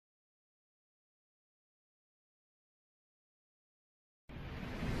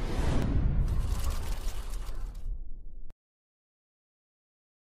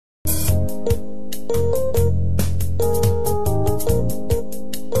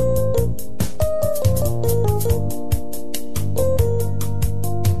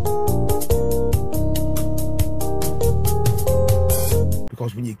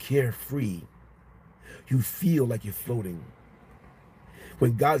carefree. You feel like you're floating.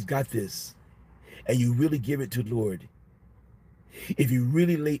 When God's got this and you really give it to the Lord, if you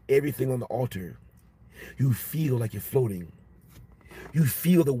really lay everything on the altar, you feel like you're floating. You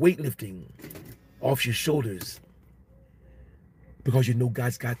feel the weight lifting off your shoulders because you know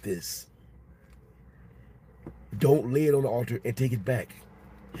God's got this. Don't lay it on the altar and take it back.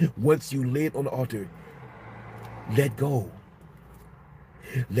 Once you lay it on the altar, let go.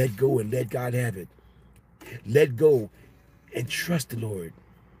 Let go and let God have it. Let go and trust the Lord.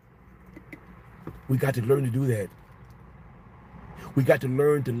 We got to learn to do that. We got to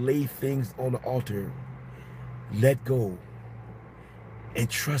learn to lay things on the altar, let go, and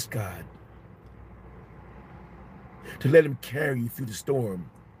trust God. To let him carry you through the storm,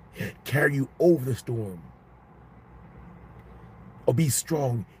 carry you over the storm, or be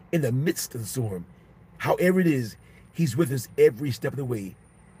strong in the midst of the storm. However it is, he's with us every step of the way.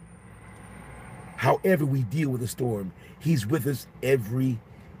 However we deal with the storm, he's with us every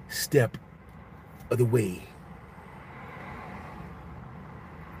step of the way.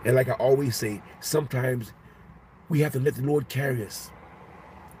 And like I always say, sometimes we have to let the Lord carry us.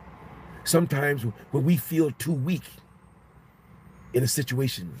 Sometimes when we feel too weak in a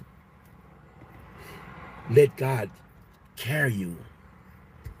situation, let God carry you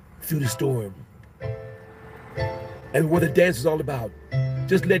through the storm. And what the dance is all about,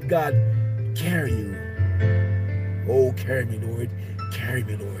 just let God carry you. Oh, carry me, Lord. Carry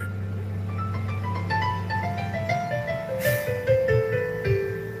me, Lord.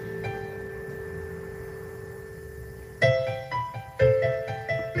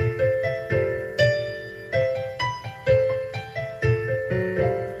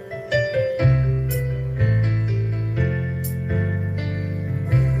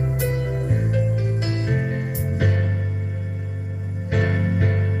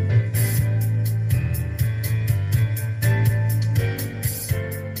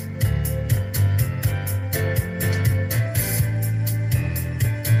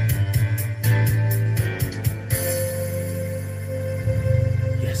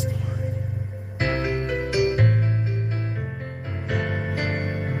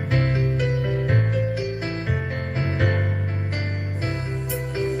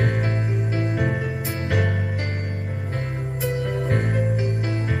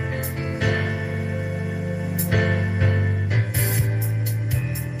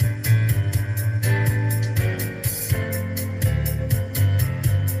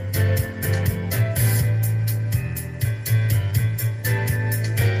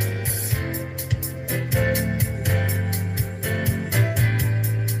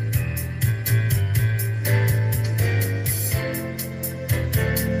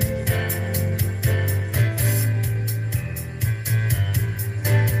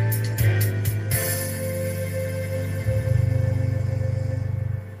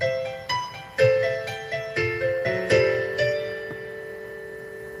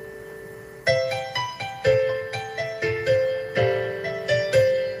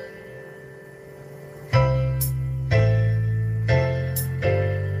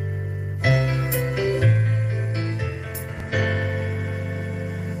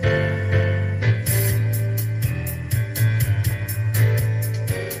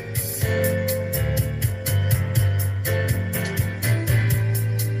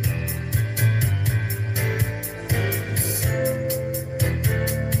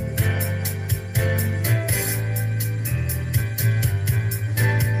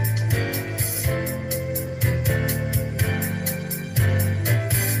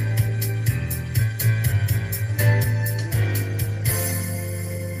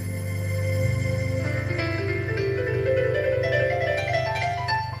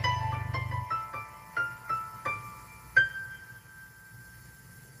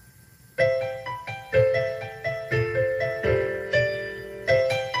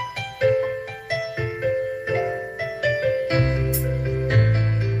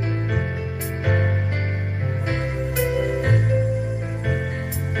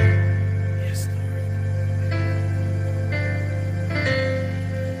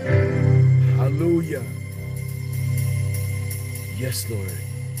 Yes, Lord.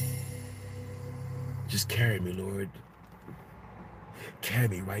 Just carry me, Lord. Carry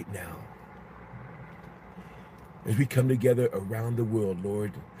me right now. As we come together around the world,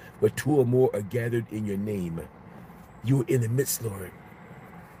 Lord, where two or more are gathered in your name, you are in the midst, Lord.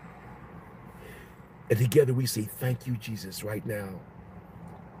 And together we say, thank you, Jesus, right now.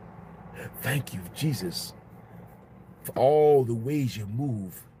 Thank you, Jesus, for all the ways you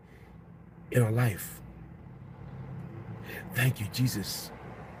move in our life. Thank you, Jesus,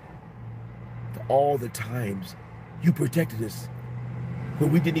 for all the times you protected us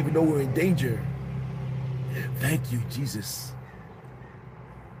when we didn't even know we were in danger. Thank you, Jesus,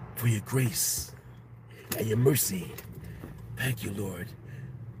 for your grace and your mercy. Thank you, Lord,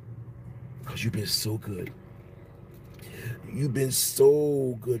 because you've been so good. You've been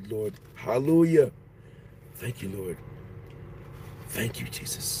so good, Lord. Hallelujah. Thank you, Lord. Thank you,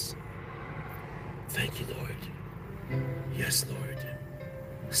 Jesus. Thank you, Lord. Yes, Lord.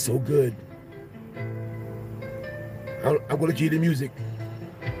 So good. I'm going to give you the music.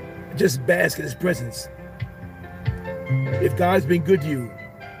 Just bask in his presence. If God's been good to you,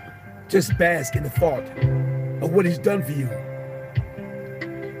 just bask in the thought of what he's done for you.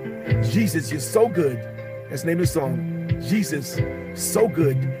 Jesus, you're so good. That's the name of the song. Jesus, so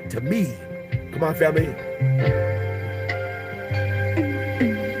good to me. Come on, family.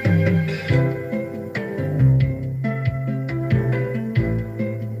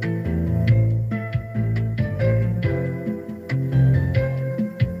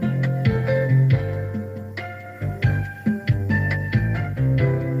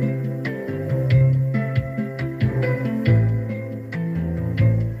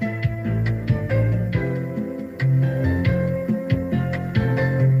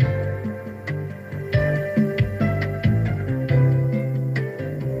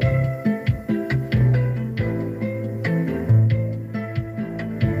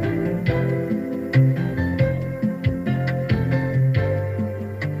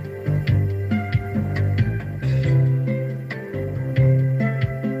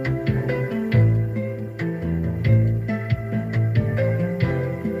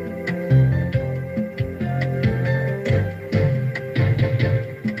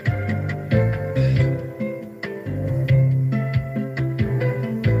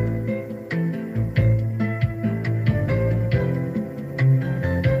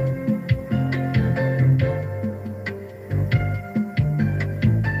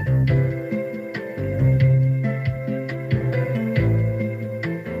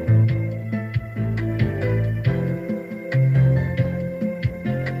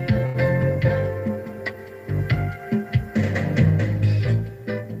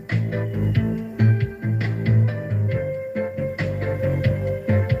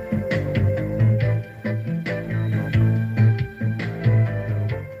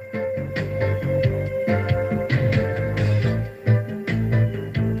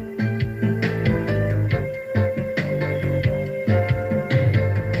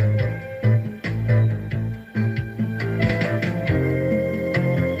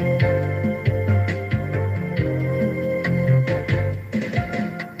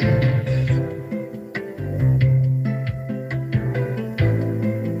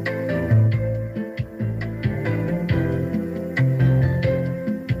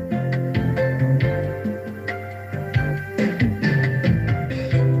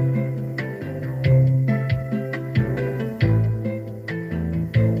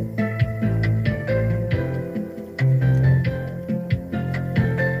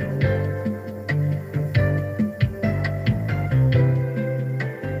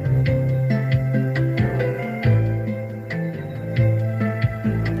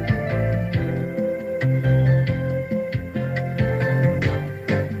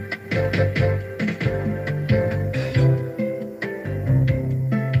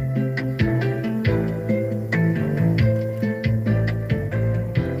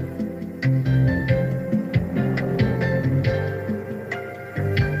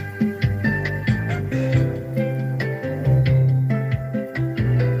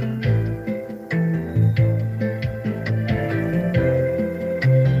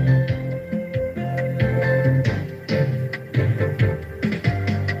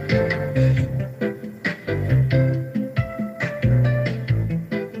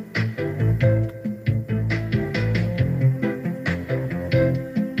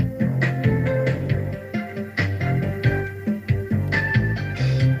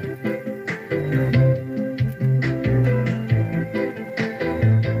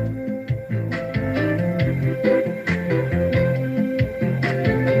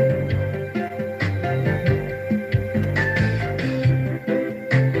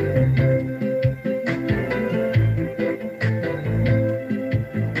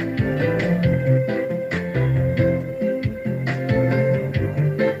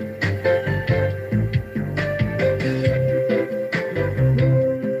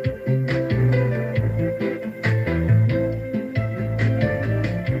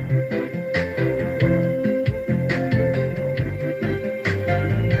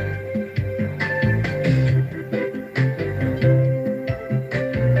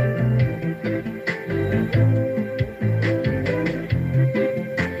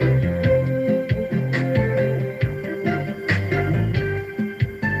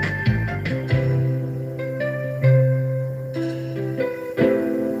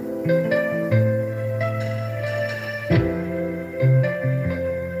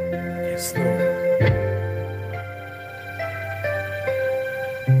 Lord.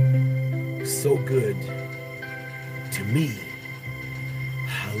 So good to me.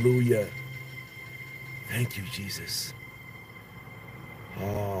 Hallelujah. Thank you, Jesus.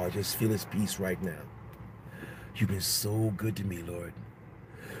 Oh, I just feel his peace right now. You've been so good to me, Lord.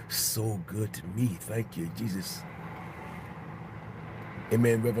 So good to me. Thank you, Jesus.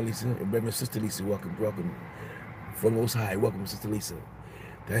 Amen, Reverend Lisa. And Reverend Sister Lisa, welcome, welcome. From the Most High, welcome, Sister Lisa.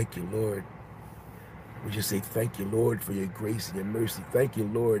 Thank you, Lord. We just say thank you, Lord, for your grace and your mercy. Thank you,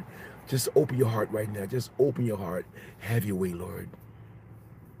 Lord. Just open your heart right now. Just open your heart. Have your way, Lord.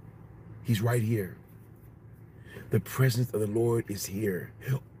 He's right here. The presence of the Lord is here.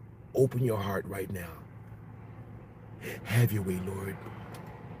 Open your heart right now. Have your way, Lord.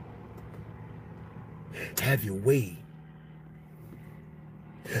 Have your way.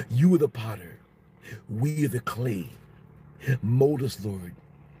 You are the potter. We are the clay. Mold us, Lord.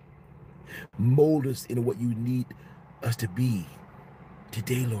 Mold us into what you need us to be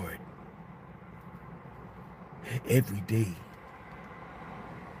today, Lord. Every day.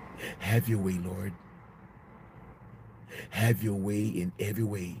 Have your way, Lord. Have your way in every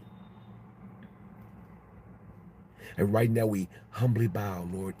way. And right now we humbly bow,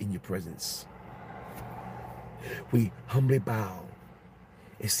 Lord, in your presence. We humbly bow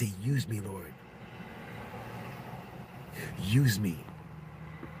and say, use me, Lord. Use me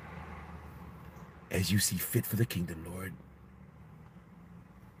as you see fit for the kingdom, Lord.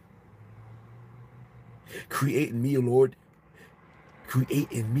 Create in me, Lord.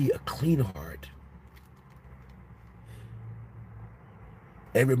 Create in me a clean heart.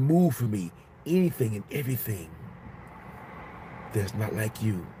 And remove from me anything and everything that's not like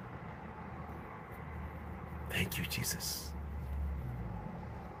you. Thank you, Jesus.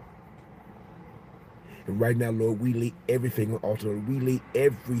 And right now, Lord, we lay everything on the altar. We lay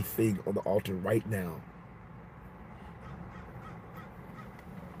everything on the altar right now.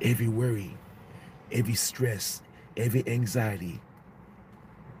 Every worry, every stress, every anxiety,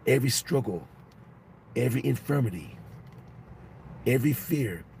 every struggle, every infirmity, every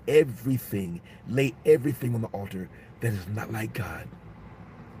fear, everything. Lay everything on the altar that is not like God.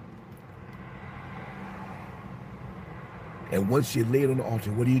 And once you lay it on the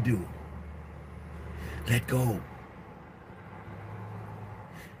altar, what do? Let go.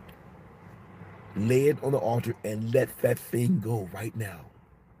 Lay it on the altar and let that thing go right now.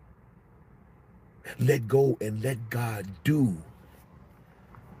 Let go and let God do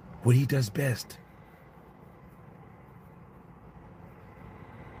what he does best.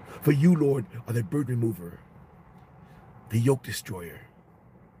 For you, Lord, are the burden remover, the yoke destroyer,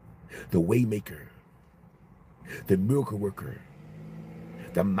 the way maker, the miracle worker,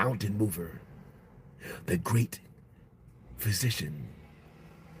 the mountain mover, the great physician,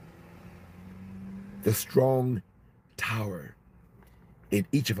 the strong tower in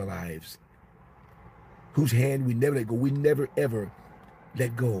each of our lives, whose hand we never let go. We never, ever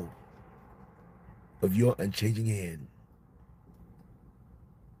let go of your unchanging hand.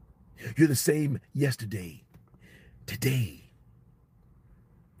 You're the same yesterday, today,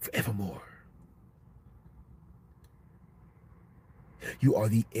 forevermore. You are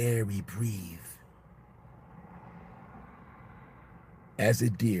the air we breathe. As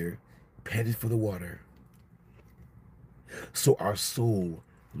a deer panted for the water, so our soul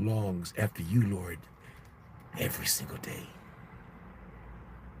longs after you, Lord, every single day.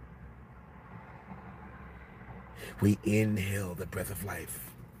 We inhale the breath of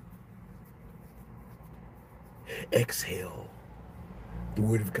life. Exhale the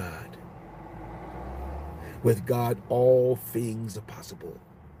word of God. With God, all things are possible.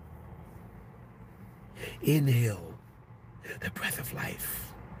 Inhale the breath of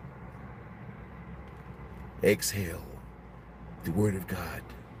life. Exhale the word of God.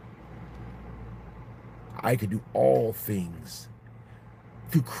 I can do all things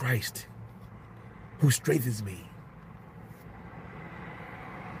through Christ who strengthens me.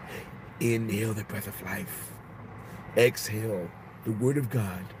 Inhale the breath of life. Exhale the word of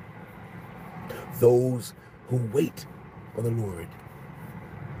God. Those who wait on the Lord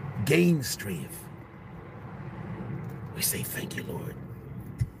gain strength. We say thank you, Lord.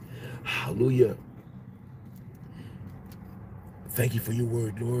 Hallelujah. Thank you for your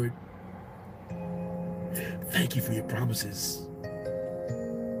word, Lord. Thank you for your promises.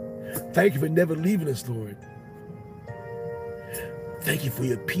 Thank you for never leaving us, Lord. Thank you for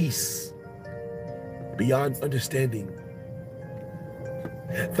your peace beyond understanding.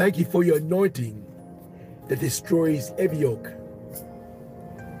 Thank you for your anointing that destroys every yoke.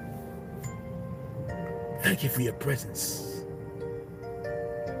 Thank you for your presence.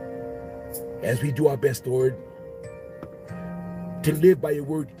 as we do our best, Lord, to live by your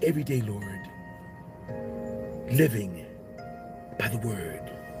word every day, Lord. Living by the word.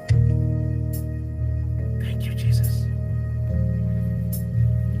 Thank you, Jesus.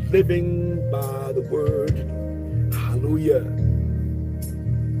 Living by the word. Hallelujah.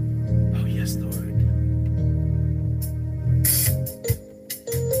 Oh, yes, Lord.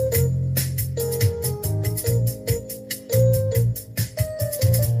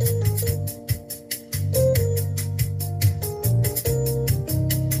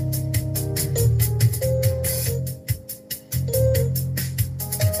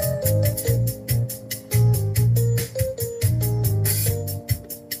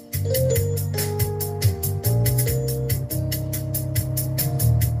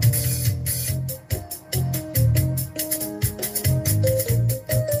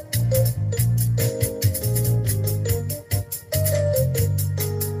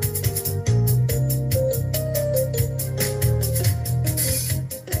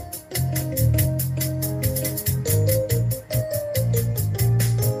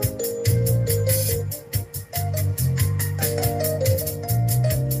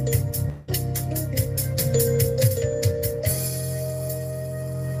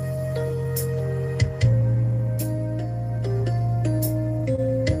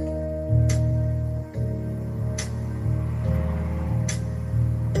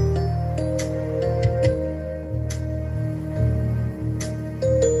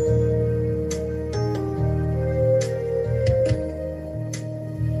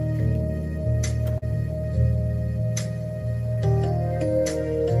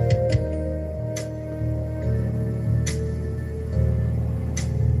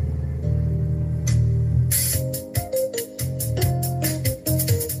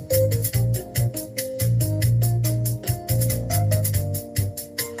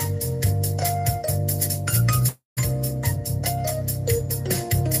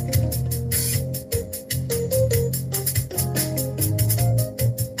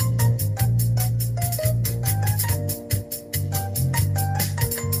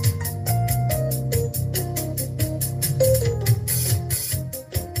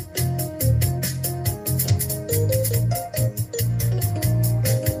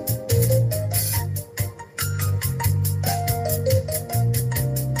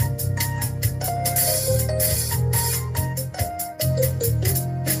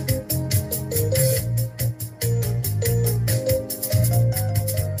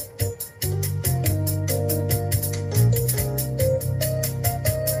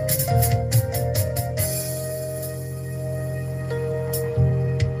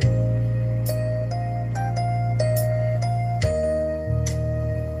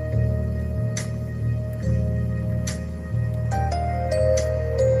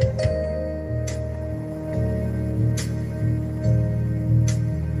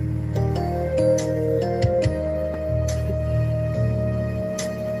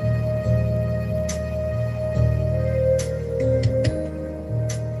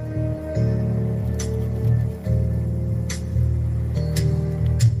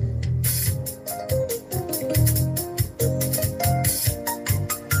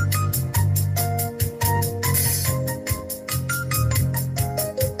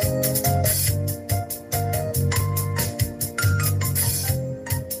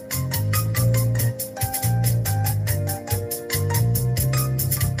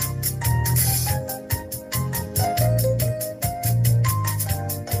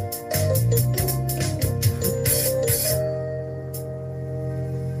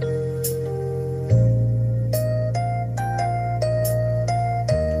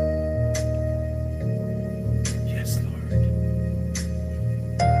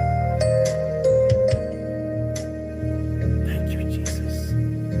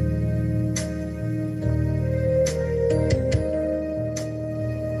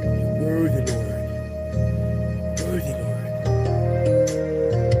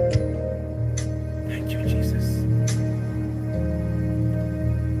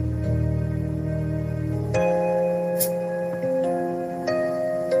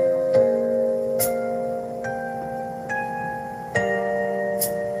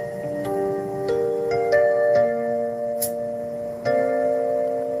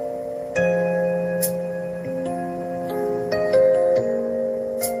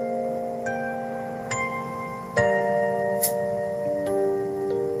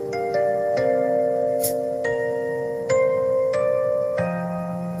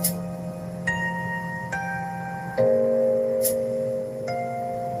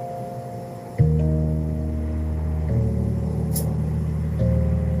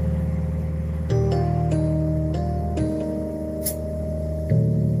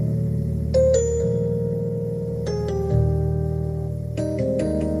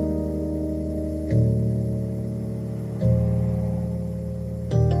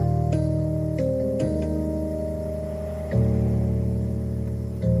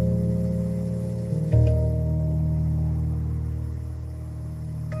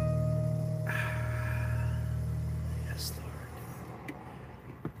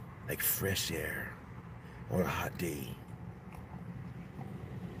 like fresh air on a hot day.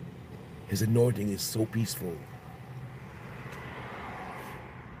 His anointing is so peaceful.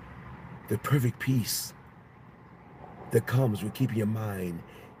 The perfect peace that comes with keeping your mind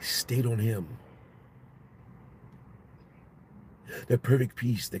stayed on him. The perfect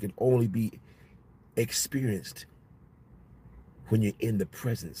peace that can only be experienced when you're in the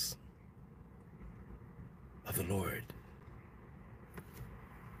presence of the Lord.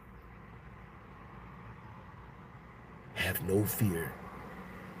 Have no fear.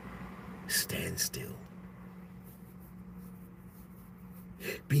 Stand still.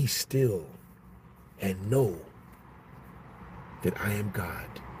 Be still and know that I am God.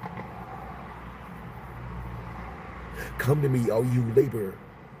 Come to me, all you labor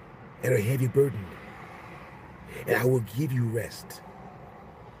and are heavy burdened, and I will give you rest.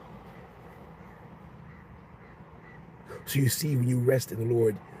 So you see, when you rest in the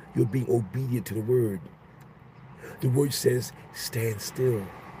Lord, you're being obedient to the word. The word says, stand still.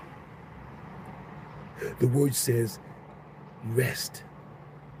 The word says, rest.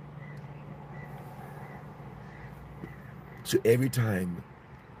 So every time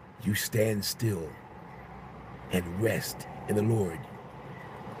you stand still and rest in the Lord,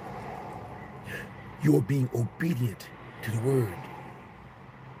 you are being obedient to the word.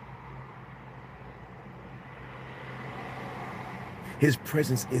 His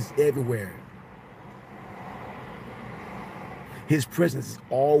presence is everywhere. His presence is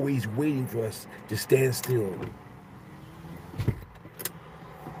always waiting for us to stand still.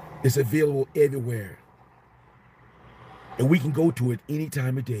 It's available everywhere. And we can go to it any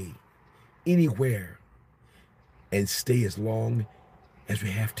time of day, anywhere, and stay as long as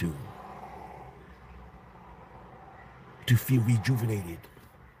we have to feel rejuvenated,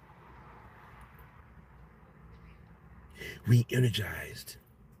 re-energized,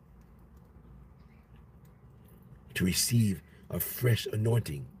 to receive a fresh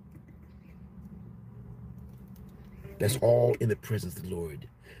anointing. That's all in the presence of the Lord.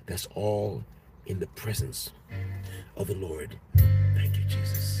 That's all in the presence of the Lord. Thank you,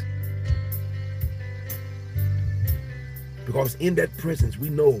 Jesus. Because in that presence, we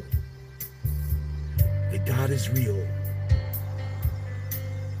know that God is real.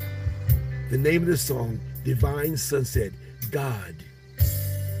 The name of the song, Divine Sunset, God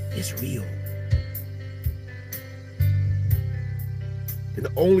is real. And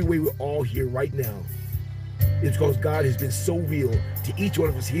the only way we're all here right now is because God has been so real to each one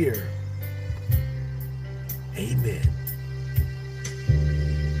of us here. Amen.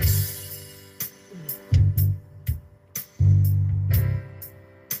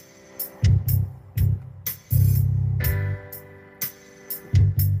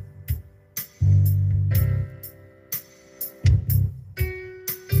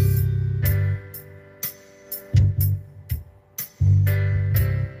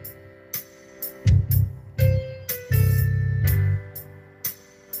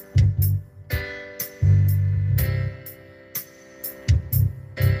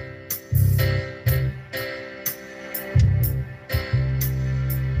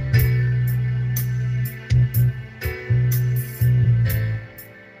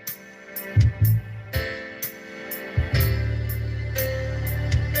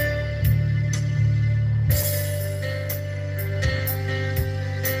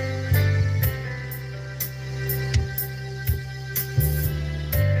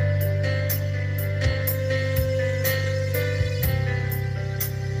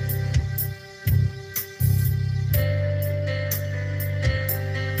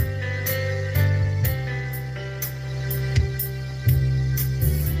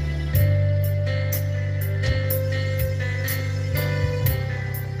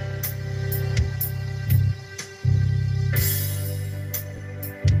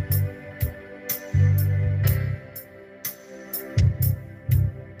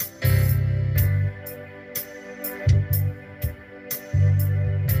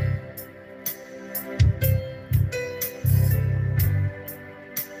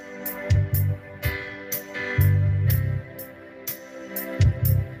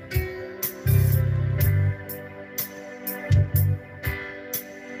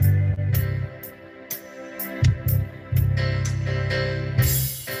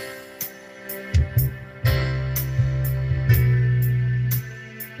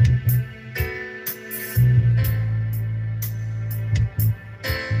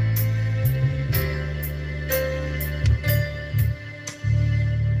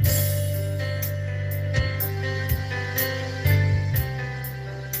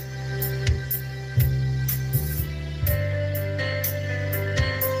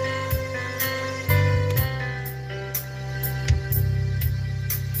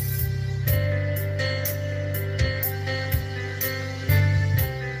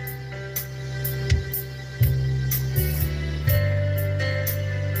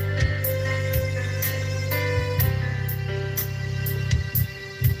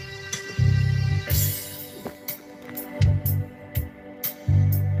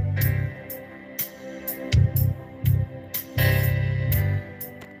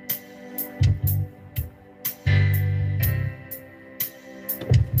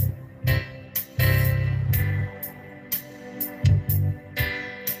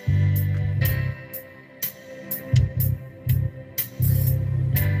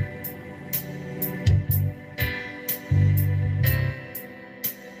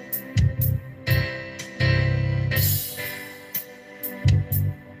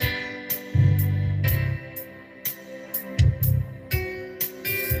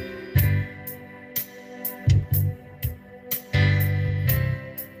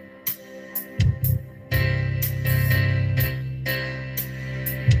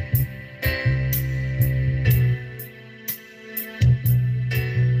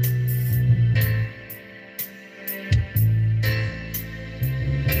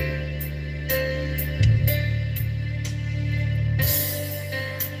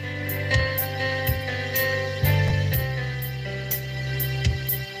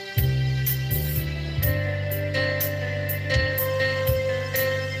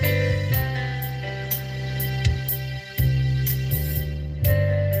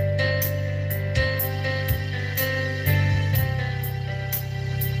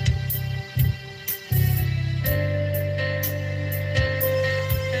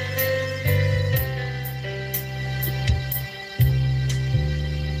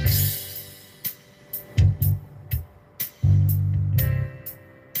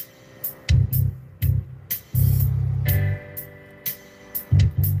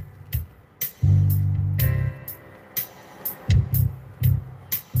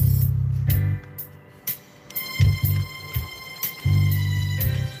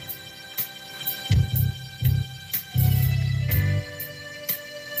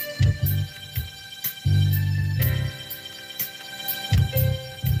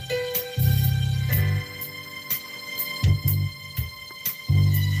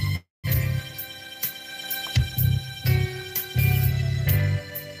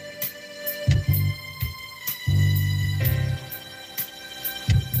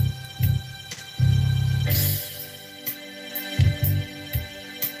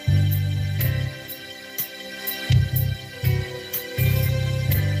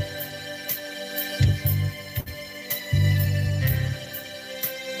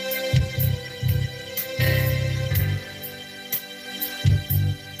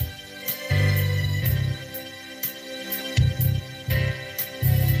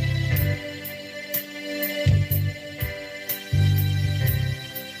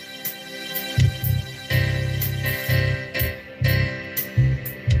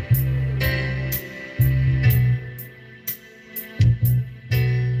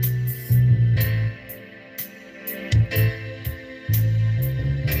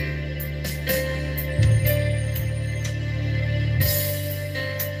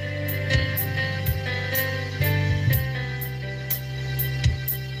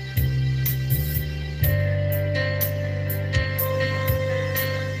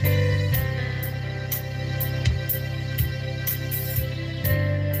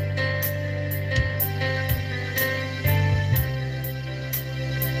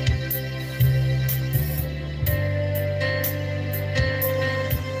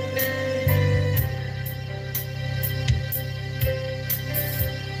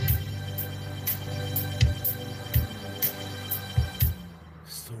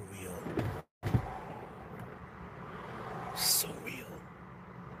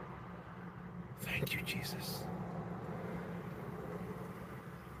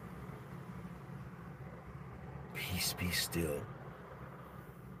 Peace, be still.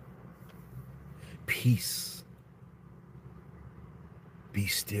 Peace, be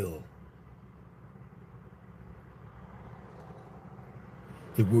still.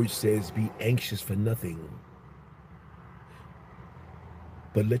 The word says, be anxious for nothing,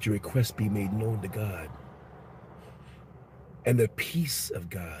 but let your requests be made known to God. And the peace of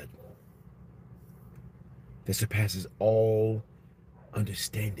God that surpasses all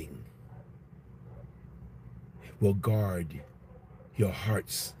understanding will guard your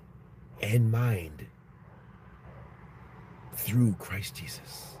hearts and mind through Christ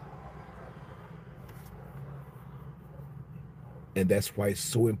Jesus. And that's why it's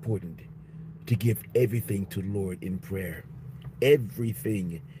so important to give everything to the Lord in prayer.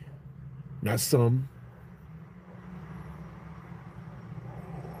 Everything, not some.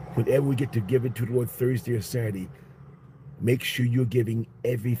 Whenever we get to give it to the Lord Thursday or Saturday, make sure you're giving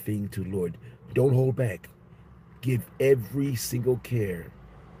everything to the Lord. Don't hold back. Give every single care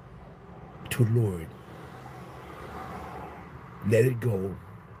to the Lord. Let it go,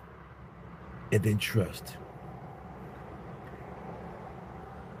 and then trust.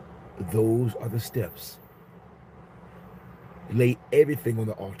 Those are the steps. Lay everything on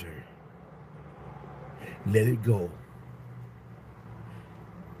the altar. Let it go,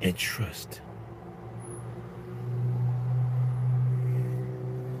 and trust.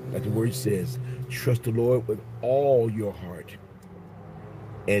 Like the word says, trust the Lord with all your heart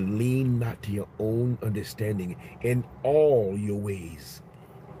and lean not to your own understanding. In all your ways,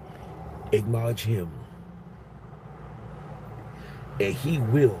 acknowledge him, and he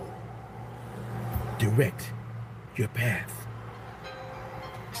will direct your path.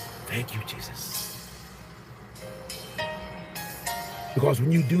 Thank you, Jesus. Because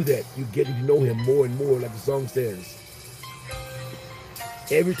when you do that, you get to know him more and more, like the song says.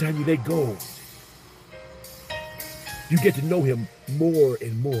 Every time you let go, you get to know him more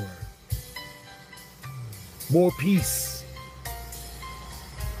and more. More peace,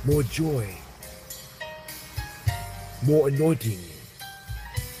 more joy, more anointing,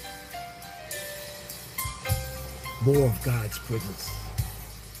 more of God's presence,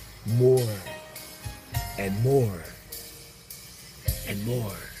 more and more and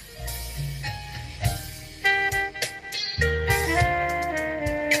more.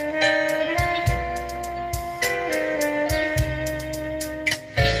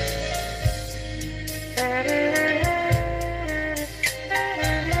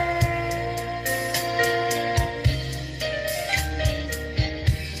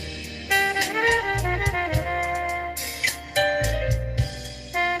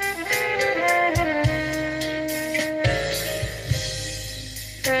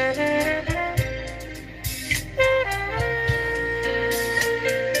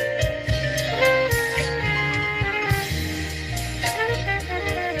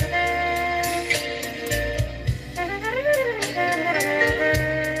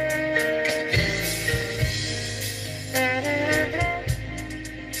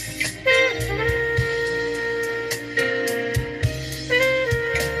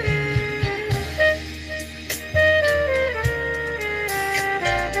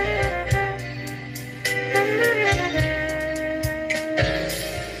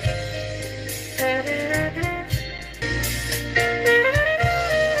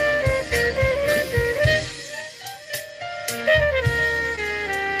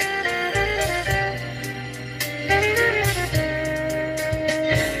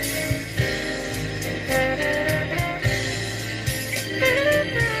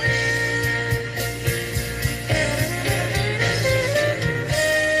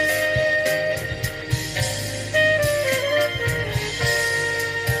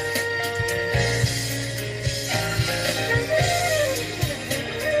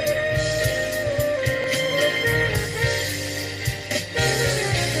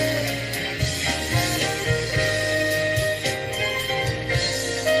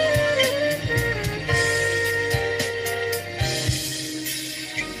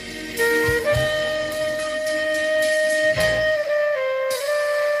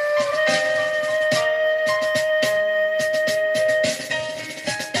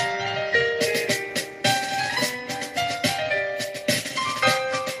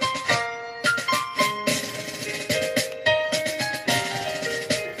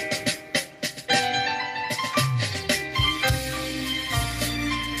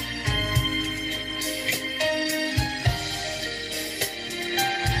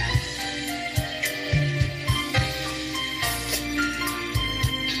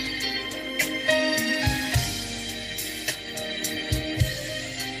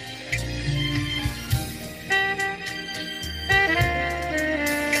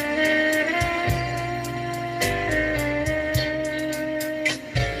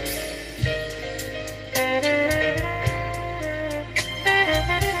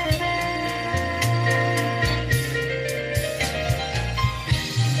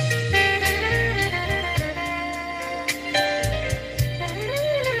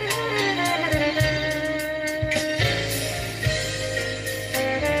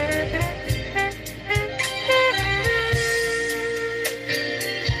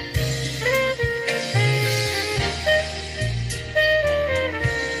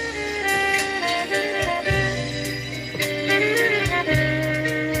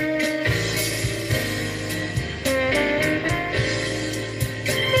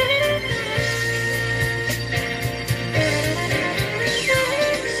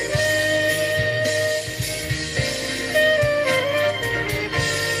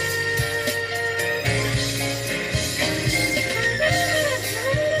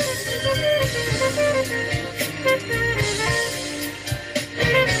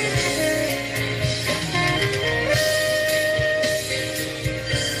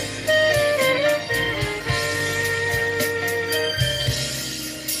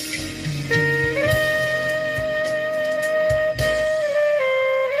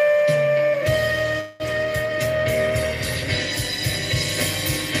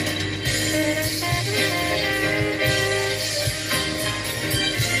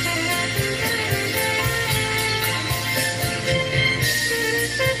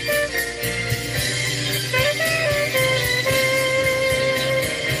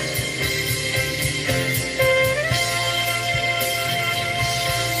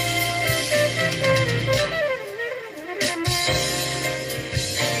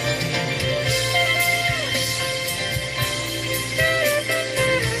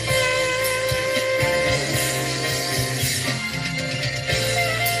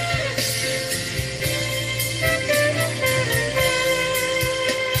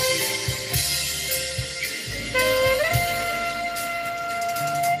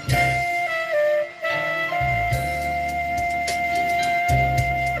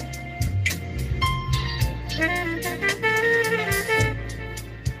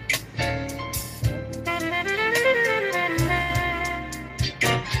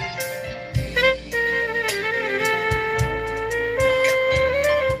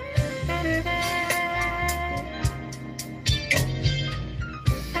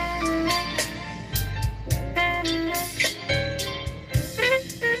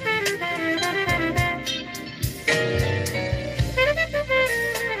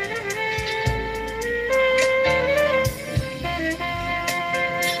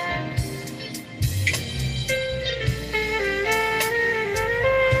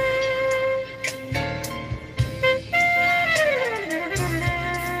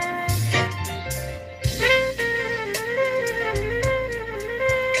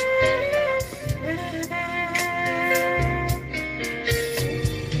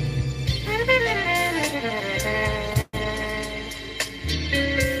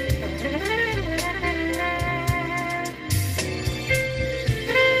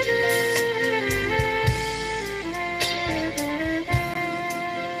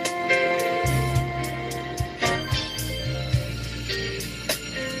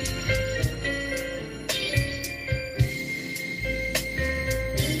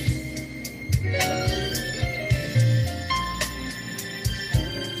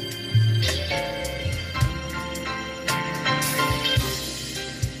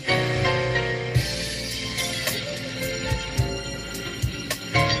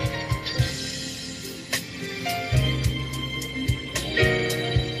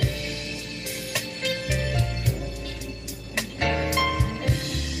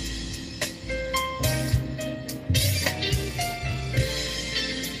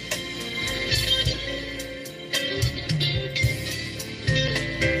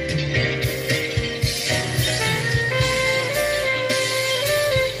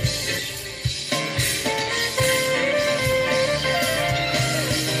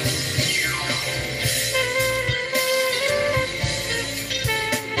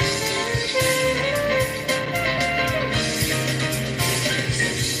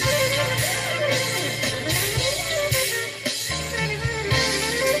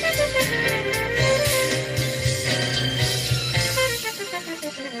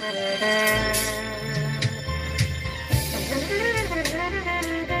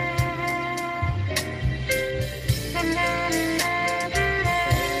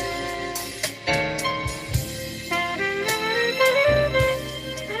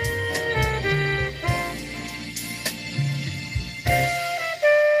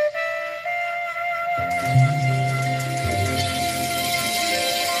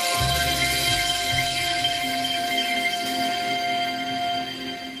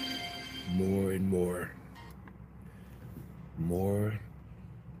 more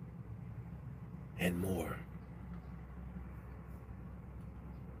and more.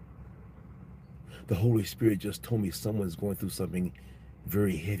 The Holy Spirit just told me someone's going through something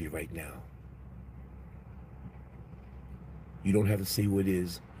very heavy right now. You don't have to say who it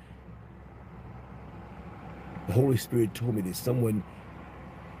is. The Holy Spirit told me that someone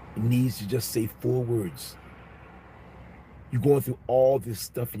needs to just say 4 words. You're going through all this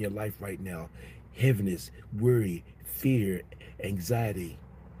stuff in your life right now. Heaviness, worry, fear, anxiety,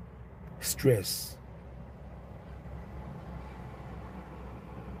 stress.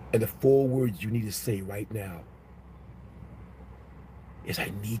 And the 4 words you need to say right now is,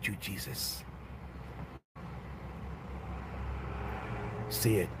 I need you, Jesus.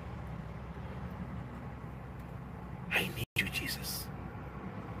 Say it. I need you, Jesus.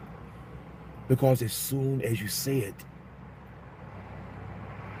 Because as soon as you say it,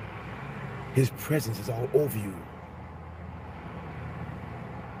 His presence is all over you.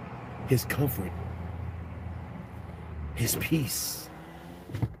 His comfort, His peace.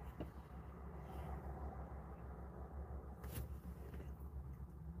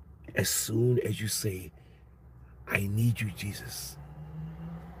 As soon as you say, I need you, Jesus,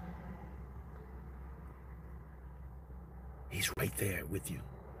 He's right there with you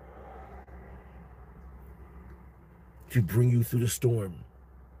to bring you through the storm.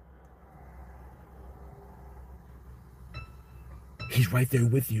 He's right there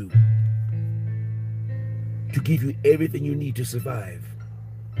with you to give you everything you need to survive.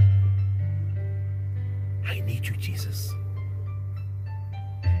 I need you, Jesus.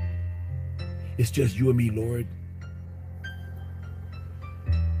 It's just you and me, Lord.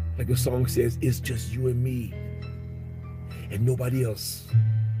 Like the song says, it's just you and me and nobody else.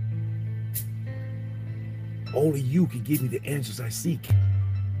 Only you can give me the answers I seek,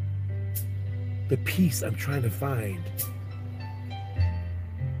 the peace I'm trying to find.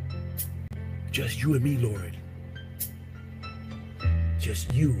 Just you and me, Lord.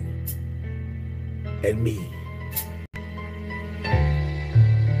 Just you and me.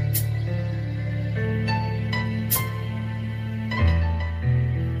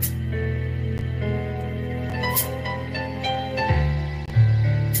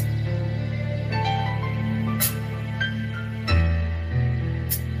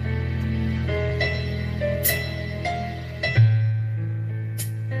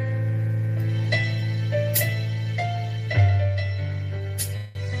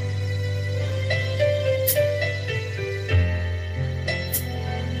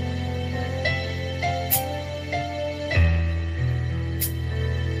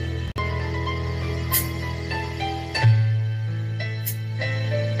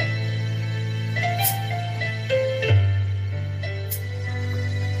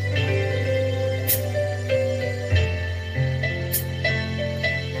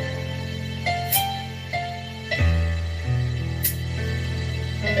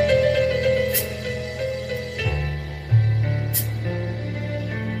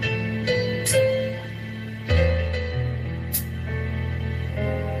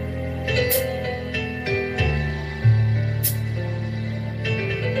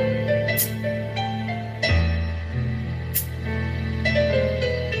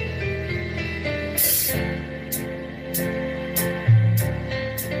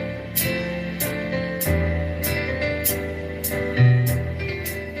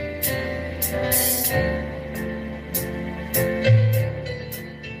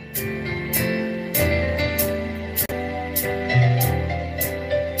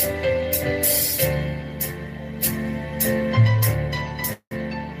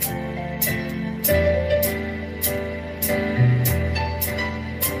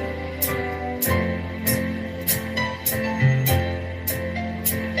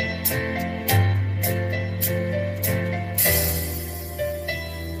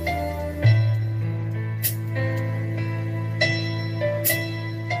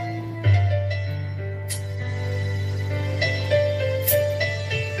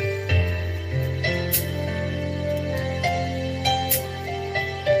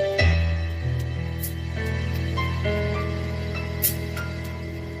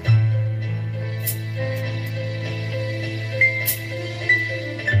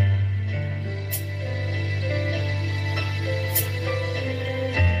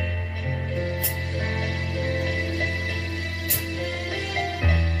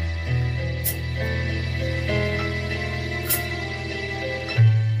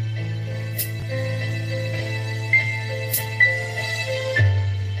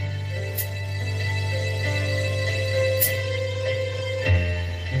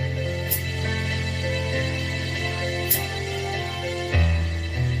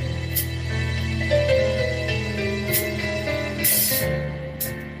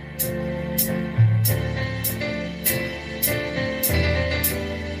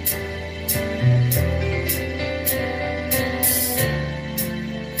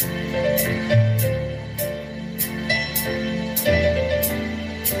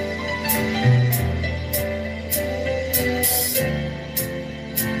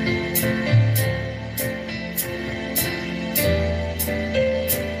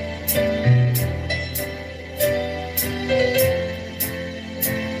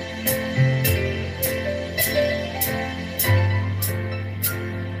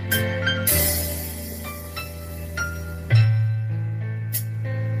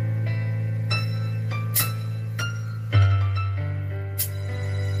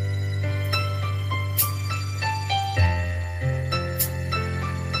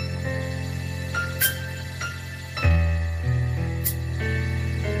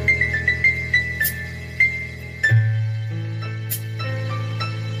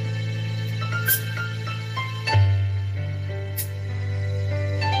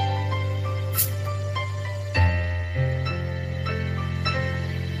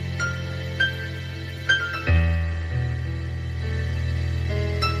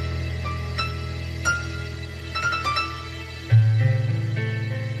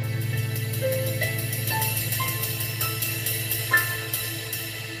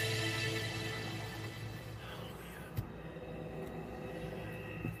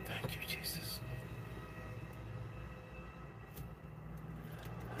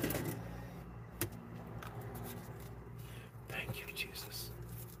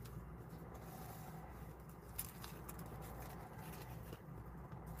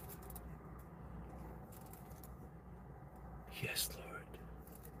 Yes, Lord.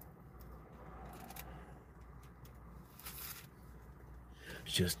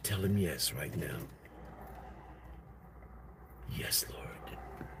 Just tell him yes right now. Yes, Lord.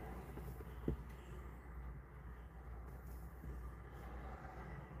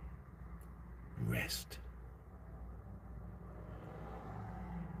 Rest.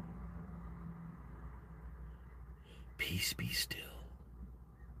 Peace be still.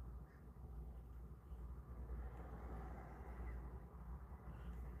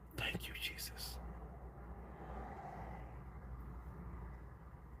 Thank you, Jesus.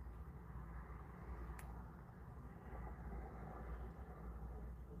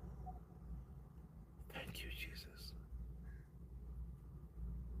 Thank you, Jesus.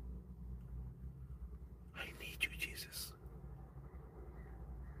 I need you, Jesus.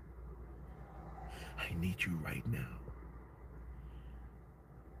 I need you right now.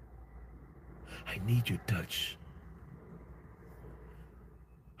 I need your touch.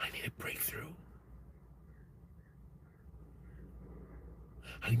 I need a breakthrough.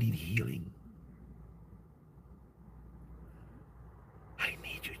 I need healing. I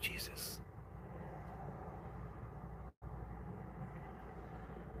need you, Jesus.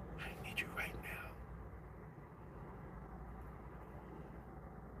 I need you right now.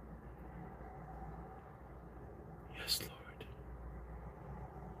 Yes, Lord.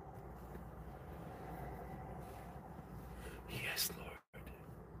 Yes, Lord.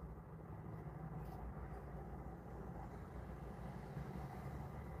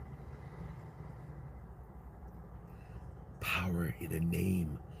 Power in the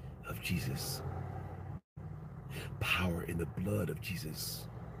name of Jesus. Power in the blood of Jesus.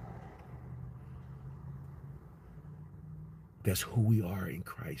 That's who we are in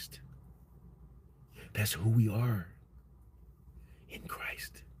Christ. That's who we are in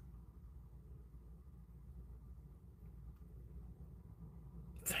Christ.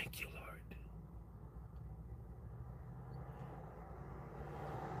 Thank you, Lord.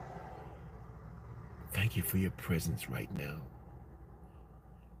 Thank you for your presence right now.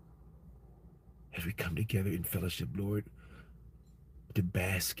 As we come together in fellowship, Lord, to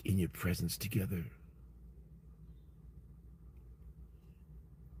bask in your presence together,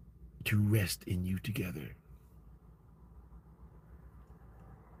 to rest in you together.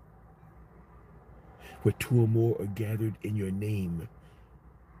 Where two or more are gathered in your name,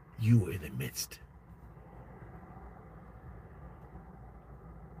 you are in the midst.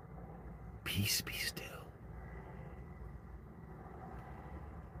 Peace be still.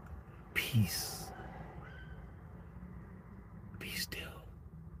 Peace be still.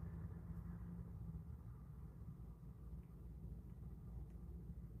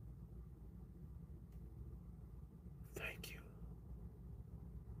 Thank you.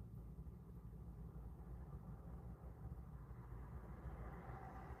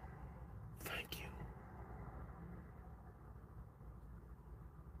 Thank you.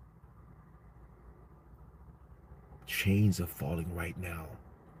 Chains are falling right now.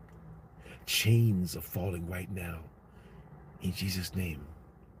 Chains are falling right now. In Jesus' name.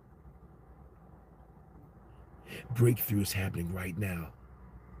 Breakthrough is happening right now.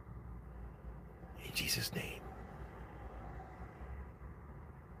 In Jesus' name.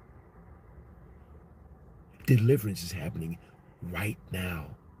 Deliverance is happening right now.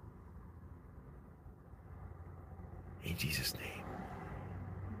 In Jesus' name.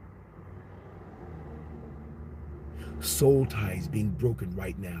 Soul ties being broken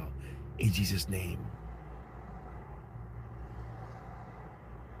right now. In Jesus' name.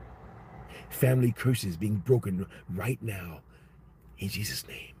 Family curses being broken right now. In Jesus'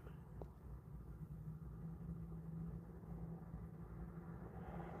 name.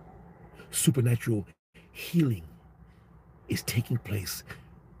 Supernatural healing is taking place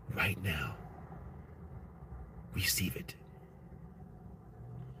right now. Receive it.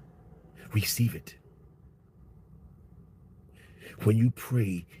 Receive it. When you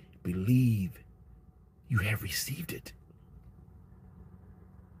pray, believe you have received it,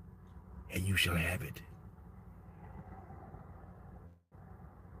 and you shall have it.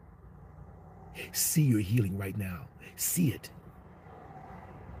 See your healing right now. See it.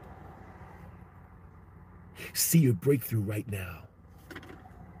 See your breakthrough right now.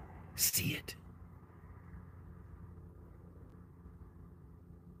 See it.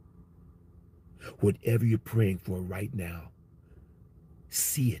 Whatever you're praying for right now,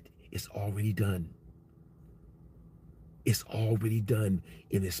 see it. It's already done. It's already done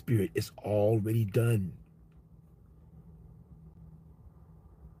in the spirit. It's already done.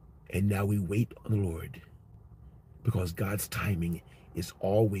 And now we wait on the Lord, because God's timing is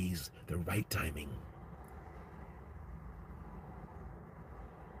always the right timing.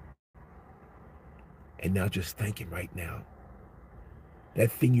 And now just thank him right now.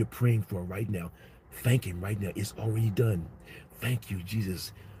 That thing you're praying for right now, thank him right now. It's already done. Thank you,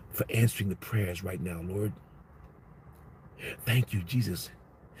 Jesus, for answering the prayers right now, Lord. Thank you, Jesus,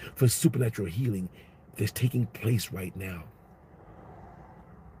 for supernatural healing that's taking place right now.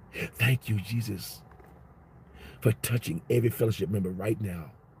 Thank you, Jesus, for touching every fellowship member right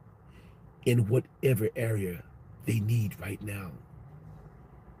now in whatever area they need right now.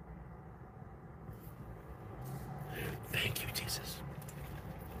 Thank you, Jesus.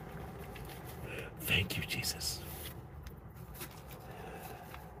 Thank you, Jesus.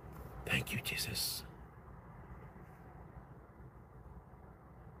 Thank you, Jesus.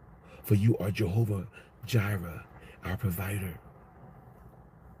 For you are Jehovah Jireh, our provider.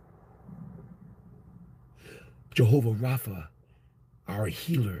 Jehovah Rapha, our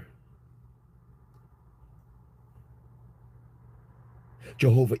healer.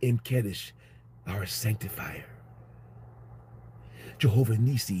 Jehovah Imkedesh, our sanctifier. Jehovah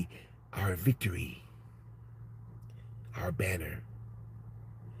Nisi, our victory, our banner.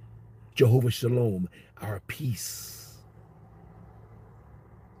 Jehovah Shalom, our peace.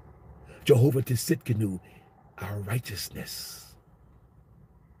 Jehovah Tsidkenu, our righteousness.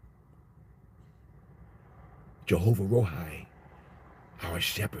 Jehovah Rohi, our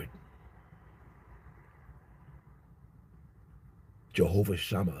shepherd. Jehovah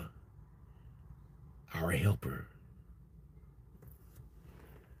Shammah, our helper.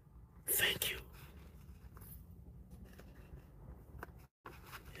 Thank you.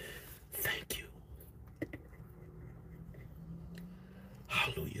 Thank you.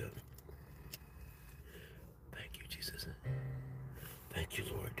 Hallelujah. Thank you, Jesus. Thank you,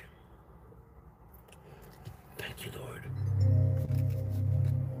 Lord. Thank you, Lord.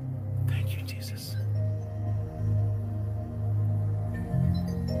 Thank you, Jesus.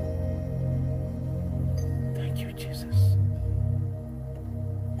 Thank you, Jesus.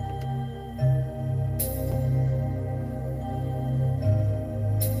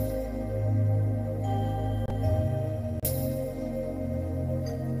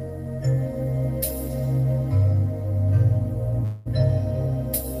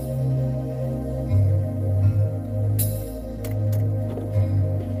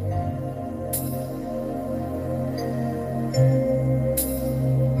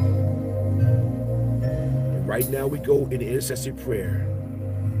 Right now we go in intercessory prayer.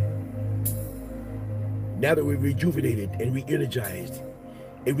 Now that we're rejuvenated and re-energized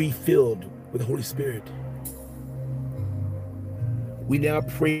and refilled with the Holy Spirit, we now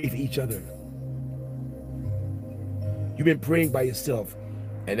pray for each other. You've been praying by yourself,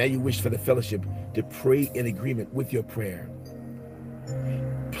 and now you wish for the fellowship to pray in agreement with your prayer.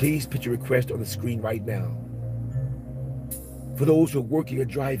 Please put your request on the screen right now. For those who are working or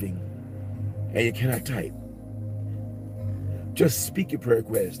driving and you cannot type, just speak your prayer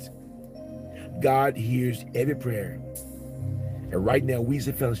request. God hears every prayer. And right now, we as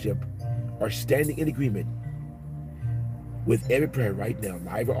a fellowship are standing in agreement with every prayer right now,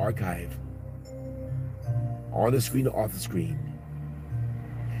 live or archive, on the screen or off the screen.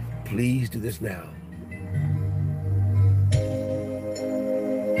 Please do this now.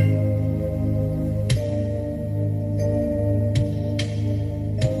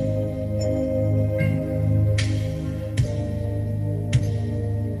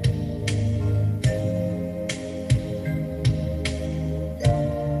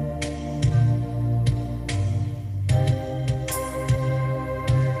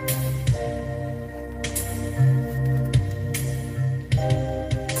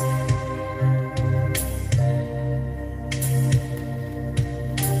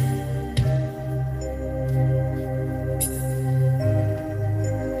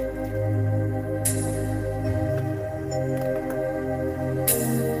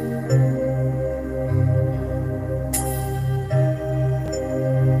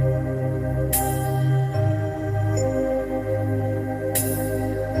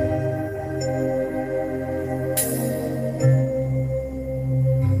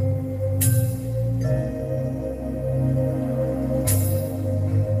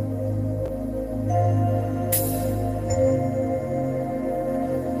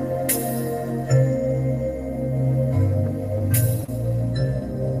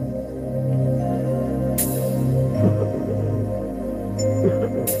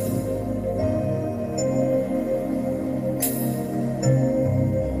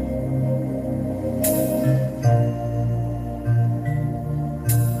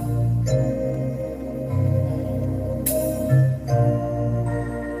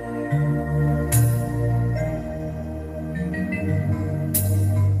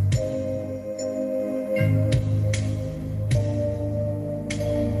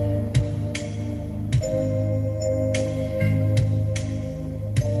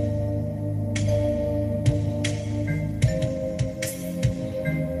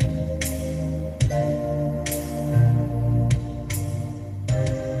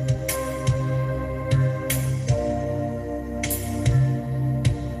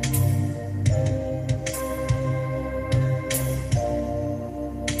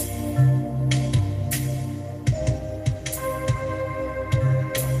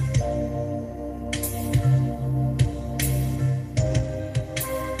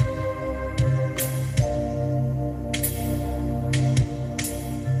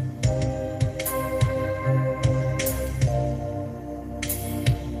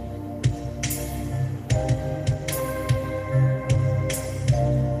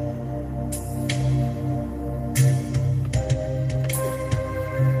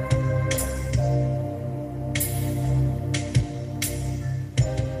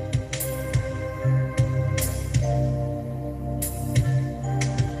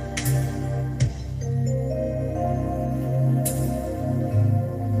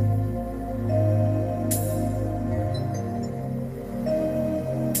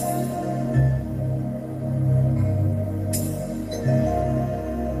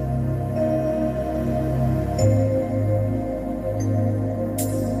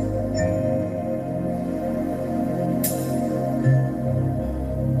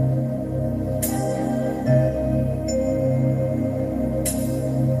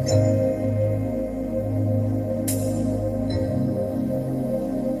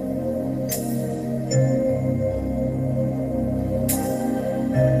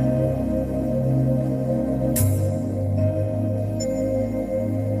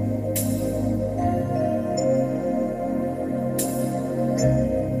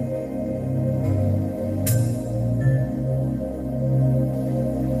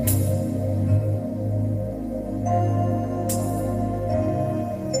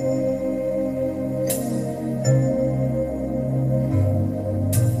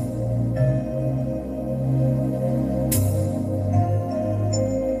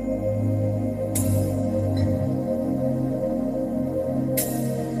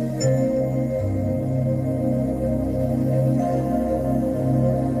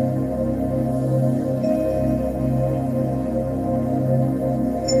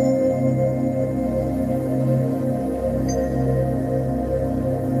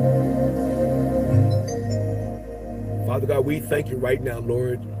 thank you right now,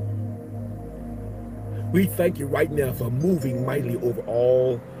 Lord. We thank you right now for moving mightily over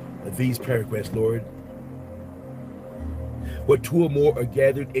all of these prayer requests, Lord. Where two or more are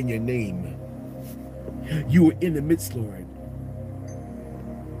gathered in your name, you are in the midst, Lord.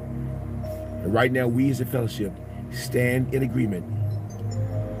 And right now, we as a fellowship stand in agreement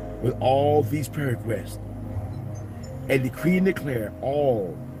with all these prayer requests and decree and declare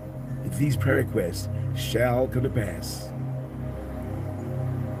all these prayer requests shall come to pass.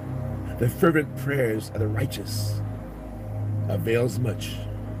 The fervent prayers of the righteous avails much.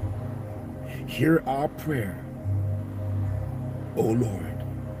 Hear our prayer, O Lord.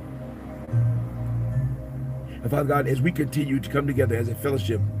 And Father God, as we continue to come together as a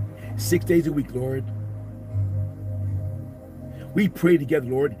fellowship 6 days a week, Lord, we pray together,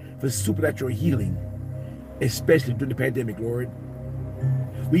 Lord, for supernatural healing, especially during the pandemic, Lord.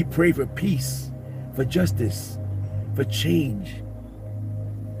 We pray for peace, for justice, for change.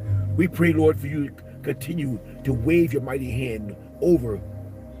 We pray, Lord, for you to continue to wave your mighty hand over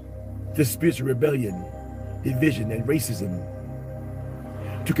the spiritual rebellion, division, and racism,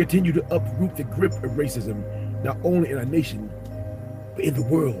 to continue to uproot the grip of racism, not only in our nation, but in the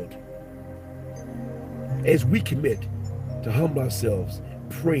world. As we commit to humble ourselves,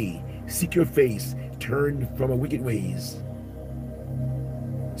 pray, seek your face, turn from our wicked ways,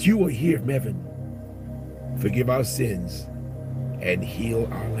 you will hear from heaven, forgive our sins, and heal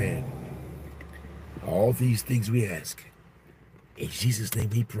our land. All these things we ask. In Jesus' name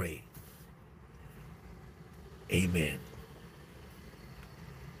we pray. Amen.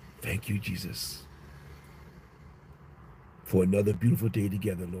 Thank you, Jesus, for another beautiful day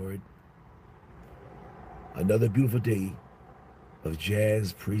together, Lord. Another beautiful day of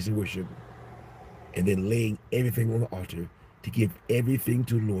jazz, praise, and worship, and then laying everything on the altar to give everything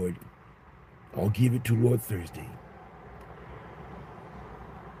to the Lord. I'll give it to Lord Thursday.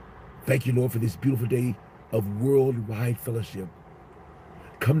 Thank you, Lord, for this beautiful day of worldwide fellowship.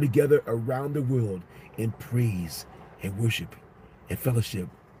 Come together around the world in praise and worship and fellowship.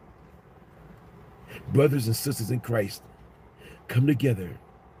 Brothers and sisters in Christ, come together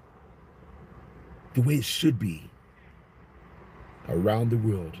the way it should be around the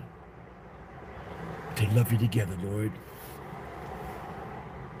world to love you together, Lord.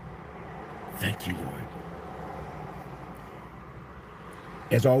 Thank you, Lord.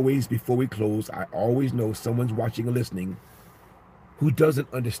 As always, before we close, I always know someone's watching or listening who doesn't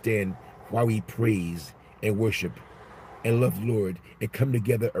understand why we praise and worship and love the Lord and come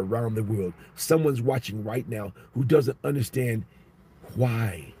together around the world. Someone's watching right now who doesn't understand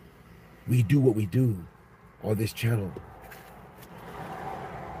why we do what we do on this channel.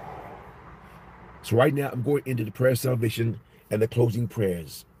 So right now, I'm going into the prayer of salvation and the closing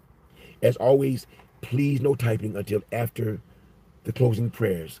prayers. As always, please no typing until after the closing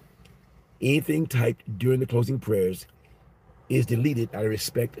prayers. Anything typed during the closing prayers is deleted out of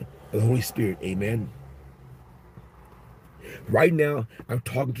respect of the Holy Spirit. Amen. Right now, I'm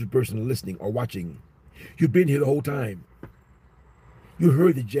talking to the person listening or watching. You've been here the whole time. You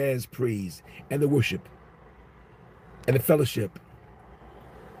heard the jazz praise and the worship and the fellowship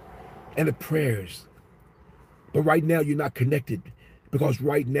and the prayers. But right now, you're not connected because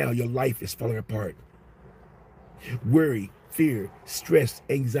right now, your life is falling apart. Worry, fear, stress,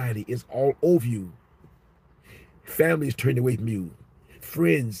 anxiety is all over you. Families turning away from you.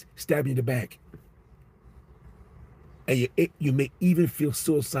 Friends stabbing you in the back. And you may even feel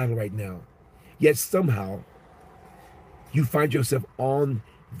suicidal right now. Yet somehow, you find yourself on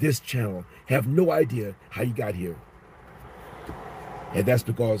this channel. Have no idea how you got here. And that's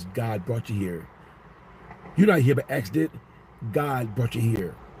because God brought you here. You're not here by accident. God brought you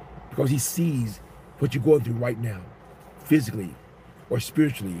here because he sees what you're going through right now, physically or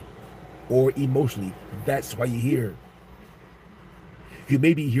spiritually or emotionally. That's why you're here. You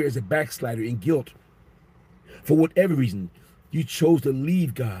may be here as a backslider in guilt. For whatever reason, you chose to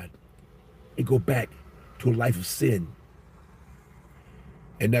leave God and go back to a life of sin.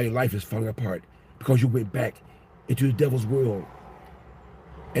 And now your life is falling apart because you went back into the devil's world.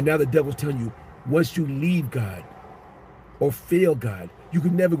 And now the devil's telling you, once you leave God or fail God, you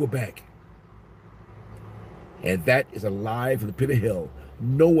can never go back. And that is a lie from the pit of hell.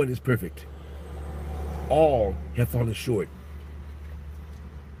 No one is perfect. All have fallen short.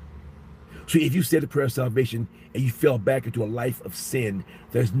 So if you said the prayer of salvation and you fell back into a life of sin,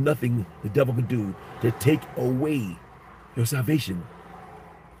 there's nothing the devil can do to take away your salvation.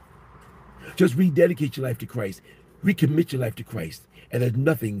 Just rededicate your life to Christ. Recommit your life to Christ. And there's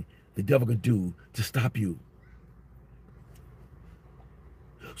nothing the devil can do to stop you.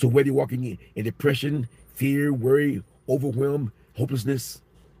 So whether you're walking in depression, fear, worry, overwhelmed, hopelessness,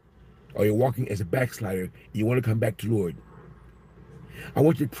 or you're walking as a backslider, and you want to come back to the Lord, I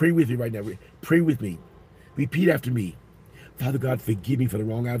want you to pray with me right now. Pray with me. Repeat after me. Father God, forgive me for the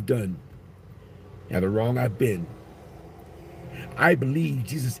wrong I've done and the wrong I've been. I believe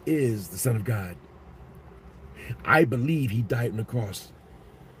Jesus is the Son of God. I believe he died on the cross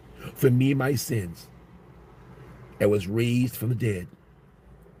for me and my sins and was raised from the dead.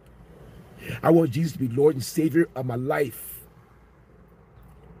 I want Jesus to be Lord and Savior of my life.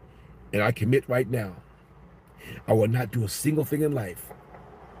 And I commit right now, I will not do a single thing in life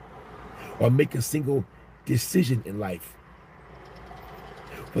or make a single decision in life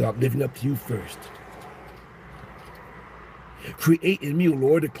without living up to you first. Create in me, O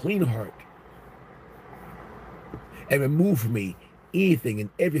Lord, a clean heart and remove from me anything and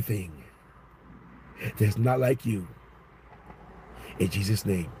everything that's not like you. In Jesus'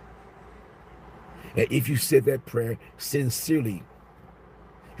 name. And if you said that prayer sincerely,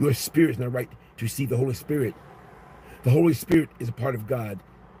 your spirit is not right to receive the Holy Spirit. The Holy Spirit is a part of God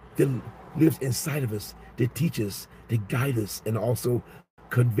that lives inside of us, that teaches us, that guide us, and also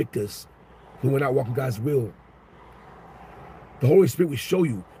convict us when we're not walking God's will. The Holy Spirit will show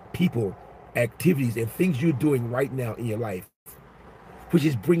you people, activities, and things you're doing right now in your life, which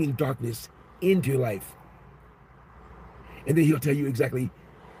is bringing darkness into your life. And then he'll tell you exactly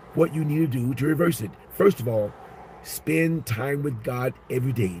what you need to do to reverse it. First of all, spend time with God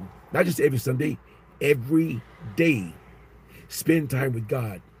every day. Not just every Sunday, every day. Spend time with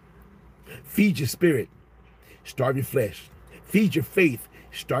God. Feed your spirit, starve your flesh. Feed your faith,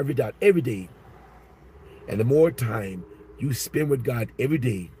 starve your doubt every day. And the more time you spend with God every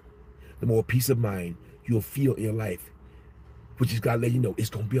day, the more peace of mind you'll feel in your life, which is God letting you know it's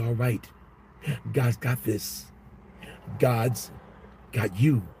going to be all right. God's got this. God's got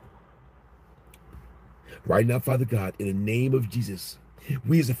you. Right now, Father God, in the name of Jesus,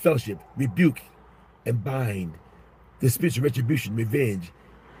 we as a fellowship rebuke and bind the spiritual retribution, revenge,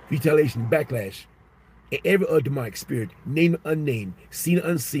 retaliation, backlash, and every other demonic spirit, named and unnamed, seen and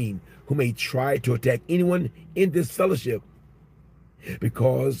unseen, who may try to attack anyone in this fellowship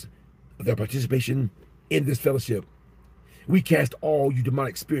because of their participation in this fellowship. We cast all you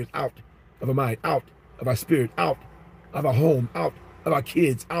demonic spirits out of our mind, out of our spirit, out of our home, out of our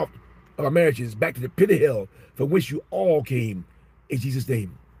kids, out of our marriages, back to the pit of hell from which you all came, in Jesus'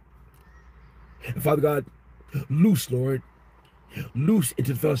 name. And Father God, loose, Lord, loose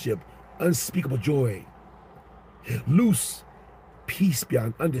into the fellowship unspeakable joy. Loose peace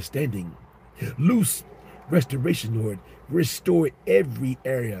beyond understanding. Loose restoration, Lord. Restore every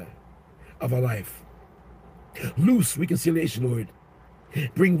area of our life. Loose reconciliation, Lord.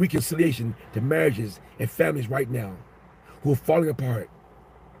 Bring reconciliation to marriages and families right now who are falling apart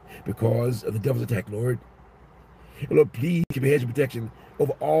because of the devil's attack, Lord. And Lord, please keep a hedge of protection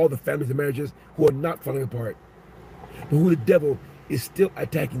over all the families and marriages who are not falling apart, but who the devil is still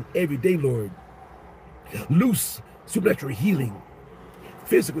attacking every day, Lord. Loose supernatural healing,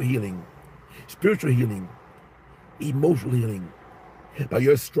 physical healing, spiritual healing, emotional healing. By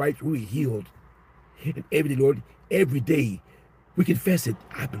your stripes we are healed. And every day, Lord, every day we confess it.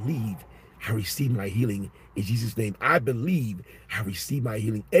 I believe I receive my healing in Jesus' name. I believe I receive my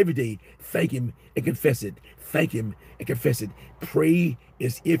healing every day. Thank him and confess it. Thank him and confess it. Pray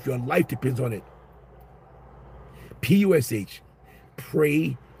as if your life depends on it. P-U-S-H.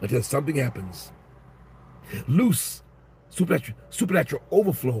 Pray until something happens. Loose supernatural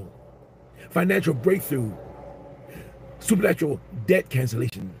overflow, financial breakthrough, supernatural debt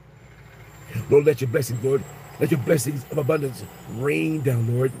cancellation. Lord, let your blessings, Lord, let your blessings of abundance rain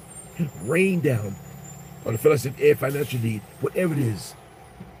down, Lord. Rain down on the fellowship and financial need, whatever it is.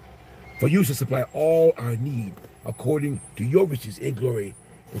 For you to supply all our need according to your riches in glory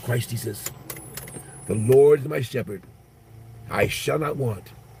in Christ Jesus. The Lord is my shepherd. I shall not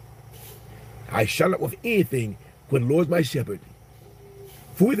want. I shall not want anything when the Lord is my shepherd.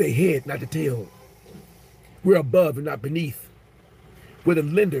 For we're the head, not the tail. We're above and not beneath. We're the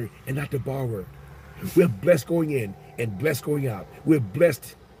lender and not the borrower. We're blessed going in and blessed going out. We're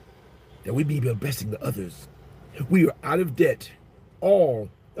blessed that we may be a blessing to others. We are out of debt. All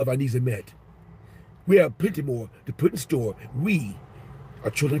of our needs are met. We have plenty more to put in store. We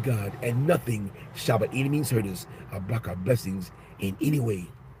are children of God, and nothing shall by any means hurt us or block our blessings in any way.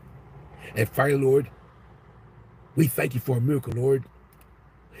 And finally, Lord, we thank you for a miracle, Lord.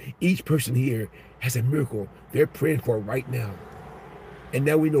 Each person here has a miracle they're praying for right now. And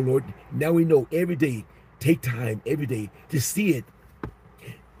now we know, Lord, now we know every day, take time every day to see it.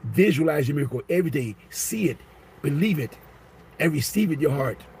 Visualize your miracle every day. See it, believe it, and receive it in your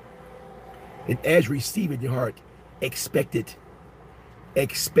heart. And as you receive it in your heart, Expect it.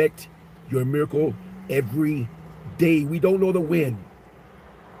 Expect your miracle every day. We don't know the when.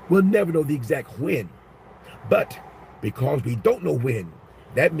 We'll never know the exact when. But because we don't know when,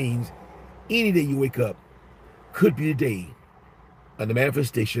 that means any day you wake up could be the day of the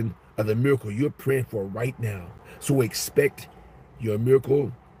manifestation of the miracle you're praying for right now. So expect your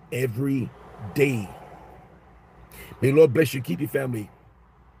miracle every day. May the Lord bless you, keep your family.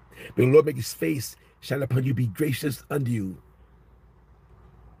 May the Lord make his face shine upon you, be gracious unto you.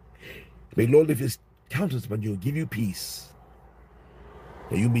 May the Lord lift his countenance upon you, give you peace.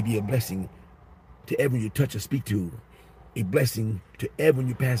 That you may be a blessing to everyone you touch or speak to, a blessing to everyone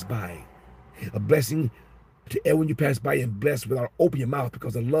you pass by, a blessing to everyone you pass by, and bless without opening your mouth,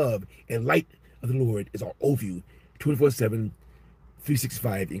 because the love and light of the Lord is all over you 24/7,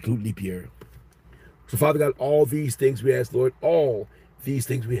 365, including leap year. So Father God, all these things we ask, Lord, all these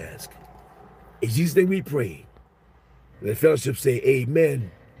things we ask. In Jesus' name we pray. And the fellowship say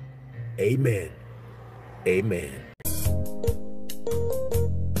amen, amen, amen.